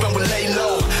 pull up and we lay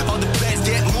low. All the bands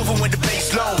get moving with the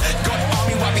bass low. Got the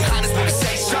army right behind us when we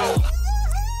say so.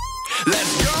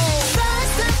 Let's go. Side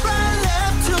step right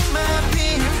left to my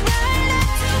beat. Right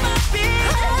left to my beat.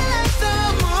 I like the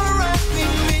moon rock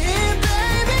with me,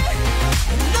 baby.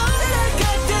 Know that I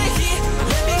got the heat.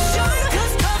 Let me show you,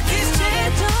 'cause talk is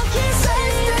cheap.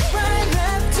 Side step right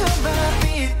left to my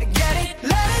beat. Get it,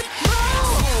 let it roll.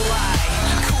 Cool light,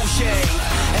 cool shade,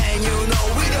 and you know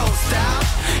we don't stop.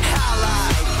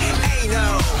 Highlight, ain't no,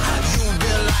 you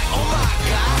been like, oh my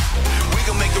god. We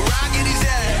gon' make it rock in his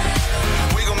head.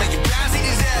 We gon' make it bounce in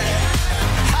his head.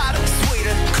 Hotter,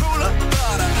 sweeter, cooler,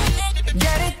 butter.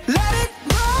 Get it, let it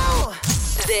roll.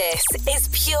 This is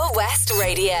Pure West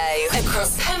Radio.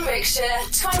 Across Pembrokeshire,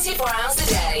 24 hours a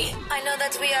day. I know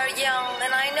that we are young,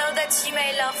 and I know that you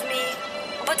may love me,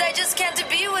 but I just can't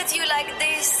be with you like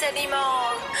this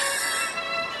anymore.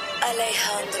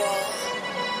 Alejandro.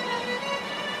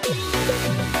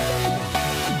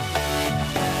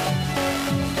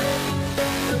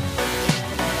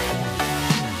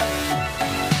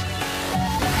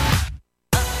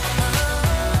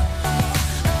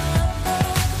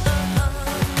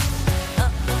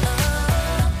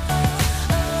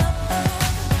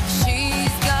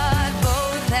 She's got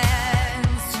both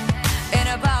hands in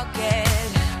a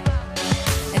pocket,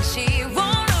 and she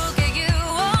won't look at you,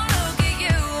 won't look at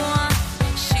you.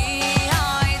 She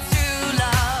hides true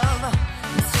love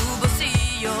in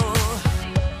superstition.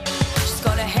 She's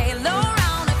got a halo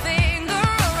around her finger,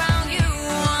 around you.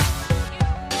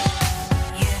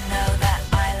 You know that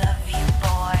I love you,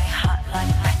 boy, hot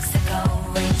like Mexico.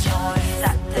 Rejoice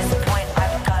at this point,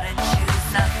 I've gotta choose,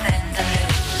 nothing to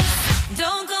lose.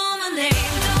 Don't call my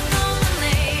name, don't call my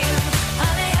name,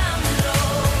 Alejandro.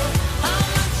 I'm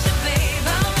not your babe,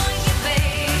 I'm not your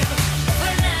babe,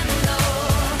 Fernando.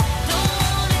 Don't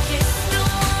wanna kiss,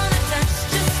 don't wanna touch,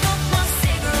 just smoke my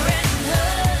cigarette and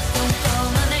hush. Don't call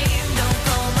my name, don't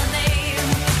call my name,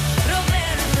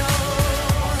 Roberto.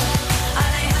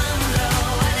 Alejandro,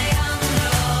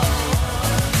 Alejandro.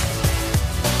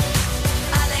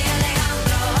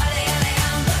 Alejandro,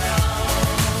 Alejandro.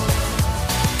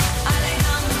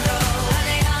 Alejandro,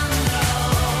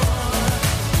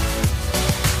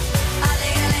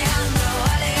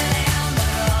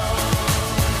 Alejandro.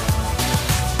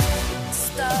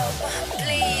 Stop,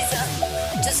 please.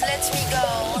 Just let me go.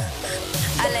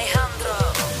 Alejandro,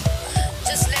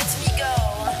 just let me go.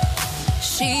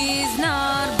 She's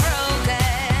not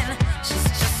broken, she's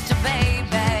just a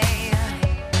baby.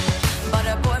 But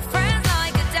her boyfriend's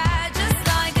like a dad, just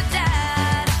like a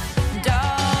dad. And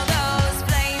all those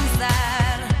flames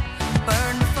that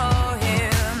burned before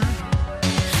him,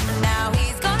 now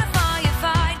he's gonna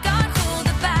firefight, gonna cool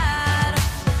the bad.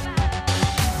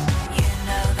 You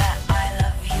know that I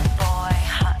love you, boy,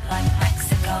 hot like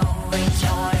Mexico.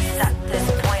 Rejoice at this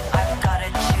point, I've gotta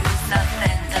choose,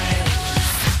 nothing to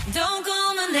lose. Don't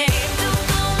call my name, don't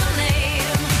call my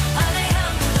name,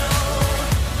 Alejandro.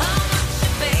 I'm not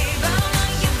your babe, I'm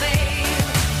not your babe,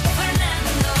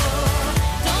 Fernando.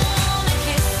 Don't wanna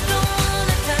kiss, don't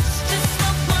wanna touch, just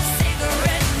smoke my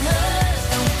cigarette and hush.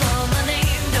 Don't call my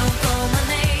name, don't call my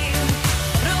name,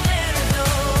 Roberto.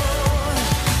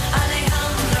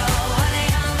 Alejandro,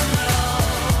 Alejandro.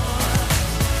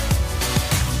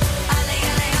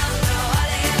 Alejandro,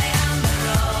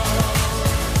 Alejandro.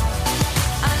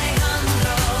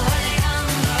 Alejandro,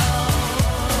 Alejandro.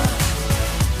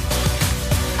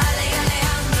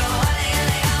 Alejandro,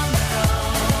 Alejandro.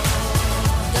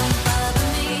 Don't bother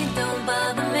me, don't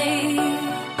bother me,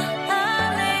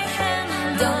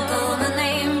 Alejandro. Don't call my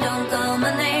name, don't call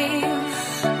my name,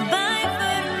 bye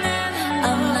Fernando.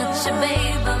 I'm not your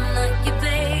babe, I'm not your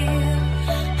babe,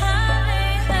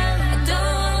 Alejandro.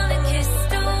 Don't wanna kiss,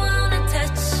 don't wanna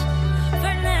touch,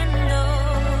 Fernando.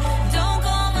 Don't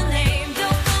call my name,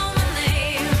 don't call my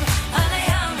name,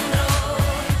 Alejandro.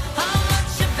 I'm not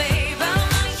your babe, I'm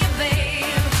not your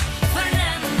babe,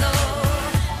 Fernando.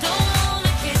 Don't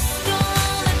wanna kiss, don't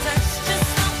wanna touch, just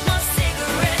smoke my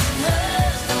cigarette and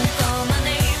hush. Don't call my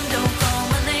name, don't call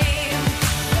my name,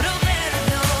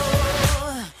 Roberto.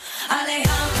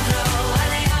 Alejandro,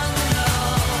 Alejandro.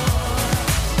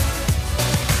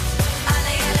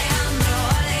 Alejandro,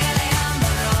 Alejandro.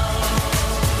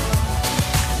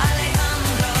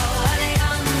 Alejandro,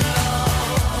 Alejandro.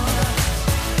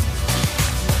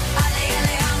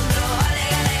 Alejandro,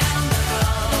 Alejandro.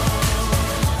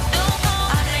 Don't call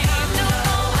my name, don't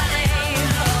call my name,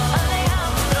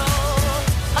 Alejandro.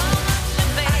 I'm not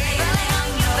your babe,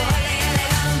 Alejandro,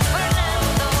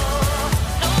 Fernando.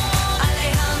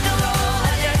 Alejandro,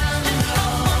 Alejandro. Just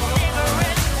smoke my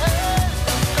cigarette and hush.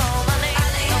 Don't call my name,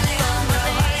 Alejandro,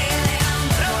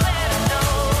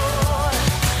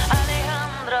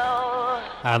 Alejandro.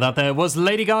 And that there was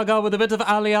Lady Gaga with a bit of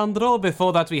Alejandro.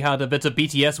 Before that, we had a bit of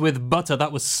BTS with Butter.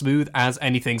 That was smooth as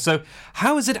anything. So,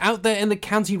 how is it out there in the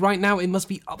county right now? It must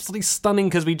be absolutely stunning,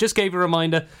 because we just gave a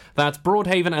reminder that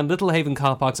Broadhaven and Littlehaven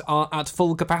car parks are at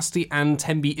full capacity, and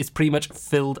Tenby is pretty much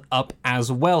filled up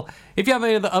as well. If you have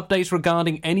any other updates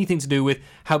regarding anything to do with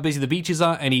how busy the beaches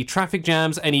are, any traffic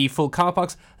jams, any full car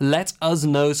parks, let us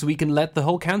know so we can let the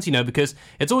whole county know, because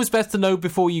it's always best to know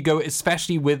before you go,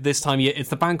 especially with this time of year. It's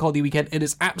the bank holiday weekend. It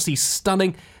is absolutely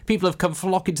stunning. People have come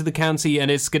flocking to the county, and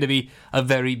it's going to be a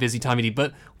very busy time indeed.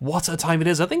 But what a time it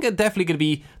is. I think it's definitely going to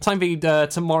be time for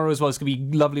tomorrow as well. It's going to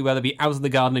be lovely weather, be out in the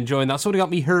garden enjoying that. So I got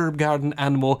me herb garden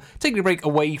and more, taking a break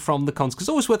away from the concert, because it's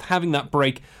always worth having that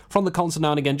break from the concert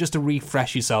now and again just to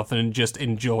refresh yourself and just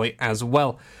enjoy as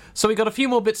well. So we got a few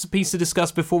more bits and pieces to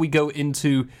discuss before we go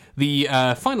into the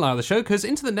final hour of the show, because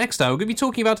into the next hour we're going to be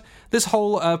talking about this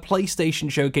whole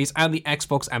PlayStation showcase and the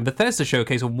Xbox and Bethesda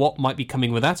showcase and what might be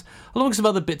coming with that, along with some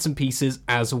other bits and pieces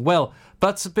as well.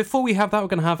 But before we have that, we're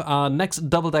going to have our next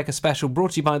Double-Decker special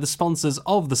brought to you by the sponsors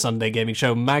of the Sunday Gaming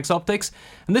Show, Mags Optics.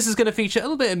 And this is going to feature a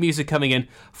little bit of music coming in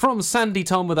from Sandy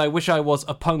Tom with I Wish I Was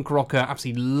a Punk Rocker.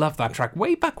 Absolutely love that track.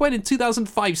 Way back when in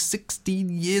 2005, 16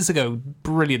 years ago.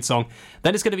 Brilliant song.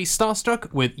 Then it's going to be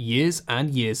Starstruck with Years and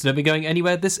Years. Don't be going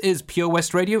anywhere. This is Pure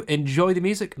West Radio. Enjoy the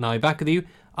music. And I'll be back with you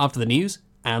after the news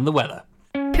and the weather.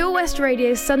 Pure West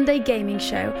Radio's Sunday Gaming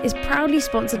Show is proudly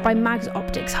sponsored by Mags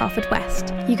Optics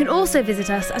Haverfordwest. You can also visit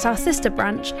us at our sister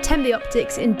branch, Tenby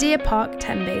Optics in Deer Park,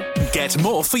 Tenby. Get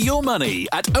more for your money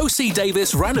at OC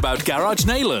Davis Roundabout Garage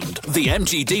Neyland, the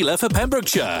MG dealer for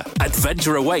Pembrokeshire.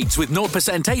 Adventure awaits with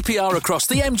 0% APR across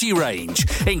the MG range,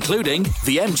 including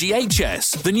the MG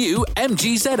HS, the new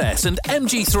MG ZS and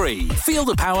MG3. Feel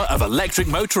the power of electric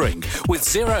motoring with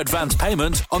zero advance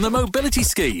payment on the mobility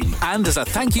scheme. And as a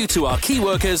thank you to our key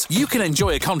workers, you can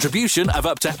enjoy a contribution of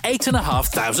up to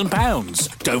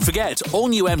 £8,500. Don't forget, all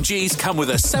new MGs come with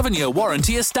a 7-year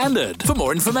warranty as standard. For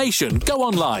more information, go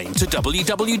online to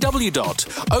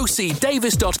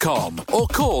www.ocdavis.com or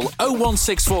call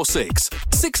 01646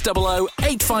 600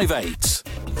 858.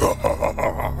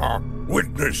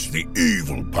 Witness the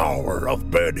evil power of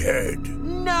Bedhead.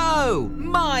 No!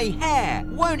 My hair!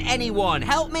 Won't anyone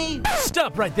help me?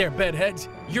 Stop right there, Bedhead.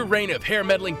 Your reign of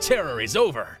hair-meddling terror is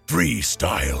over.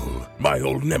 Freestyle, my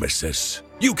old nemesis.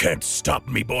 You can't stop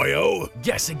me, boyo.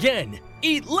 Guess again.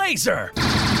 Eat laser!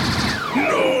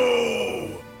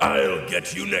 No! I'll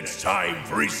get you next time,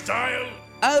 Freestyle.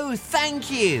 Oh,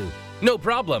 thank you. No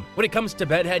problem. When it comes to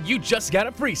Bedhead, you just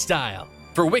gotta freestyle.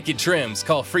 For wicked trims,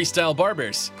 call Freestyle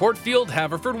Barbers, Portfield,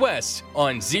 Haverfordwest,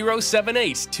 on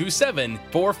 07827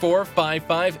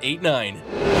 445589.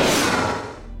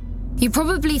 You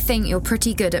probably think you're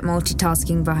pretty good at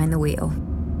multitasking behind the wheel.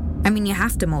 I mean, you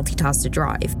have to multitask to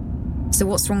drive. So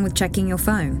what's wrong with checking your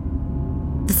phone?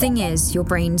 The thing is, your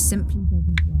brain simply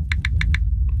doesn't work.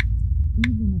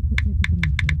 Even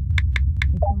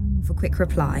a quick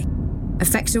reply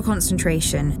affects your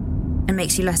concentration and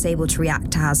makes you less able to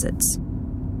react to hazards.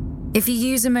 If you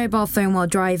use a mobile phone while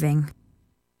driving,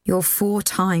 you're 4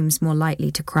 times more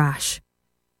likely to crash.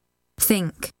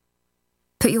 Think.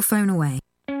 Put your phone away.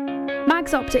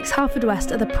 Mags Optics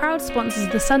Haverfordwest are the proud sponsors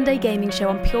of the Sunday Gaming Show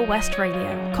on Pure West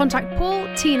Radio. Contact Paul,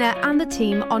 Tina and the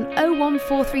team on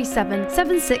 01437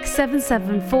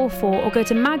 767744 or go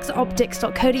to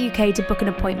magsoptics.co.uk to book an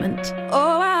appointment.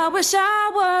 Oh, I wish I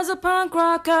was a punk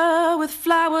rocker with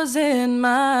flowers in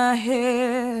my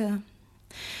hair.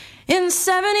 In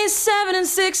 77 and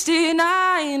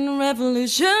 69,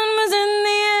 revolution was in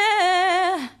the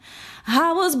air.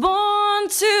 I was born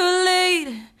too late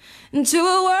into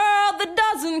a world that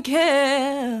doesn't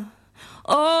care.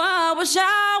 Oh, I wish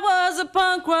I was a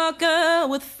punk rocker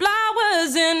with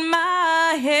flowers in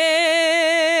my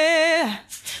hair.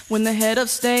 When the head of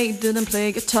state didn't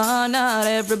play guitar, not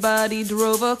everybody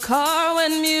drove a car.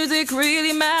 When music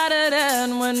really mattered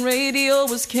and when radio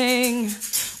was king.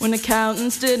 When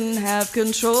accountants didn't have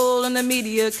control and the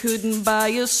media couldn't buy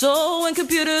your soul. When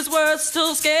computers were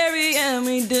still scary and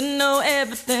we didn't know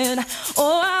everything.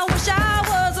 Oh, I wish I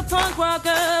was a punk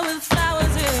rocker with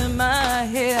flowers in my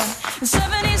hair. In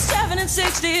 77 and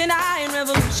 69,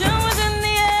 revolution was in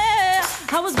the air.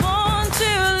 I was born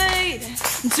too late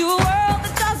into a world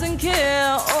that doesn't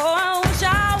care. Oh, I wish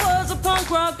I was a punk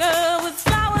rocker with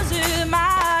flowers in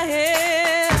my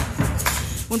hair.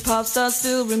 When pop stars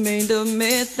still remained a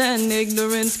myth and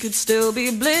ignorance could still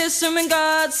be bliss. And when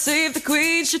God saved the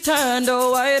queen, she turned a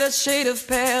whiter shade of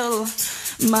pale.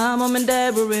 My mom and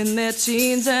dad were in their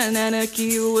teens and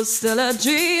anarchy was still a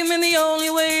dream. And the only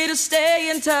way to stay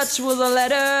in touch was a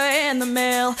letter in the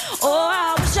mail. Oh,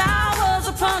 I wish I was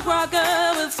a punk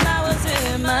rocker with flowers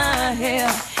in my hair.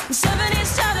 In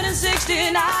 77 and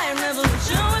 69,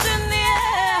 revolution was in the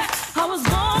air. I was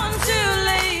born too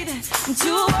late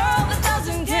into a world that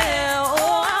doesn't care.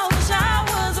 Oh, I wish I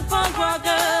was a punk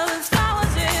rocker with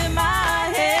flowers in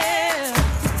my hair.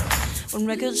 When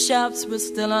record shops were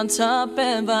still on top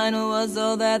and vinyl was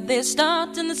all that they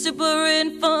stopped, and the super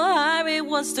info highway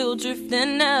was still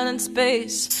drifting out in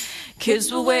space.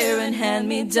 Kids were wearing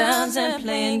hand-me-downs and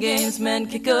playing games meant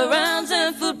kick-arounds,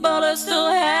 and footballers still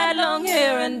had long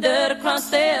hair and dirt across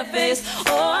their face.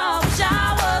 Oh, I wish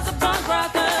I was a punk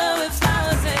rocker with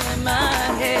flowers in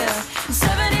my hair.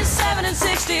 77 and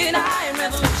 69,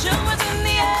 revolution was in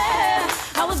the air.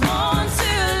 I was born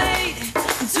too late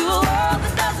into a world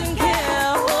that doesn't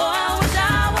care. Oh, I wish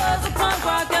I was a punk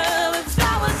rocker with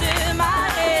flowers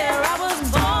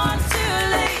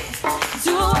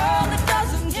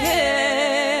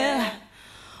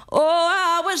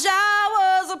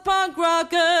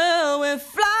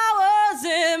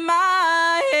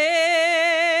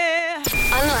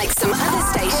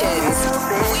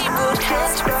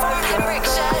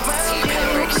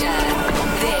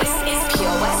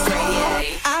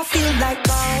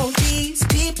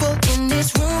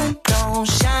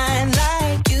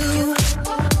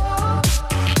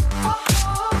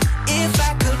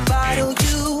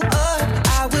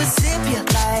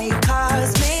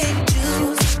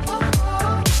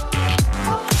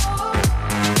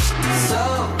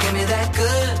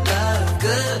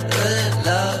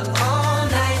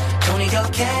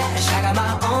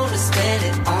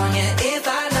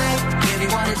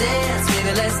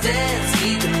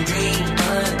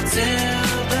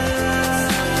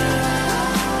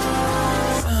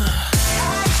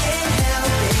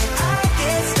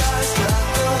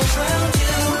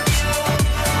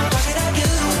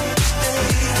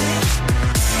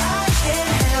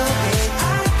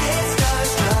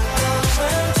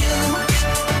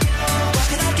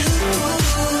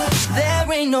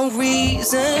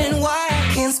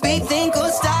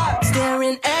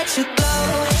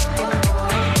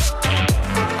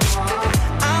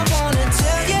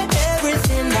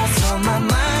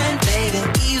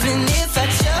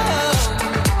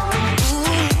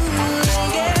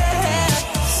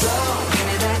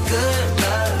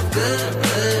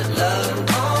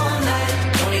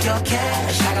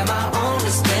cash.